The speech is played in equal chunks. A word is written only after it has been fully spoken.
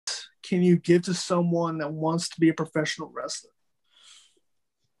can you give to someone that wants to be a professional wrestler?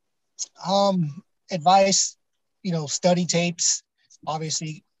 Advice, study tapes,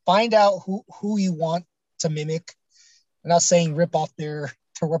 obviously find out who you want to mimic. I'm not saying rip off their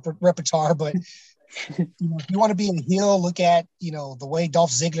repertoire, but if you want to be a heel, look at, the way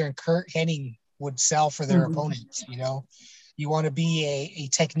Dolph Ziggler and Kurt Hennig would sell for their opponents. You want to be a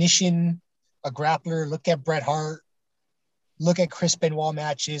technician, a grappler, look at Bret Hart, look at Chris Benoit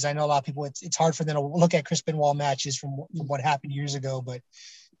matches. I know a lot of people, it's hard for them to look at Chris Benoit matches from what happened years ago, but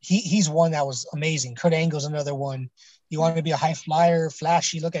he's one that was amazing. Kurt Angle's another one. You want to be a high flyer,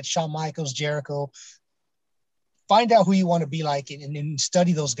 flashy, look at Shawn Michaels, Jericho. Find out who you want to be like and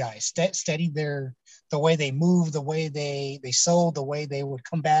study those guys. Study the way they move, the way they sold, the way they would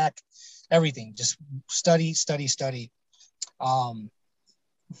come back, everything. Just study.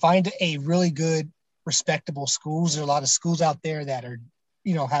 Find a really good, respectable schools. There are a lot of schools out there that are,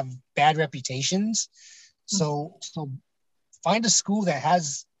 have bad reputations. So find a school that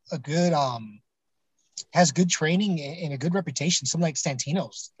has a good has good training and a good reputation. Something like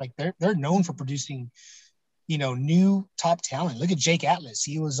Santino's, like they're known for producing, new top talent. Look at Jake Atlas.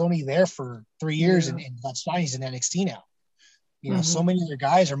 He was only there for 3 years and that's fine. He's in NXT now. So many other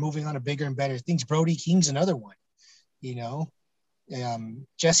guys are moving on to bigger and better things. Brody King's another one,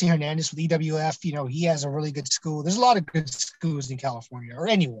 Jesse Hernandez with EWF, he has a really good school. There's a lot of good schools in California or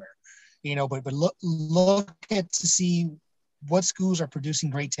anywhere, but look at to see what schools are producing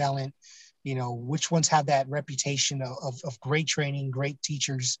great talent, which ones have that reputation of great training, great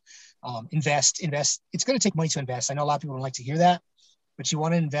teachers. Invest. It's going to take money to invest. I know a lot of people don't like to hear that, but you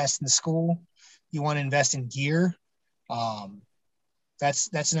want to invest in the school. You want to invest in gear. That's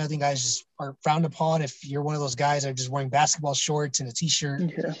another thing guys just are frowned upon. If you're one of those guys that are just wearing basketball shorts and a t-shirt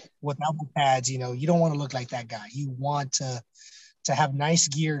with elbow pads, you don't want to look like that guy. You want to have nice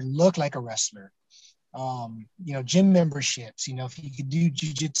gear, look like a wrestler. Gym memberships, if you could do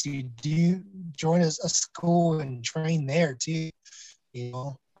jiu-jitsu, join a school and train there too,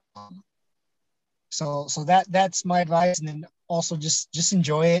 so that's my advice. And then also just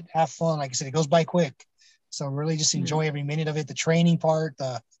enjoy it, have fun. Like I said, it goes by quick. So really just enjoy every minute of it, the training part,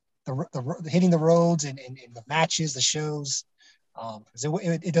 the hitting the roads and the matches, the shows, because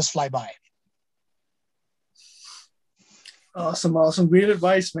it does fly by. Awesome. Great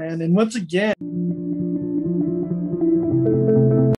advice, man. And once again,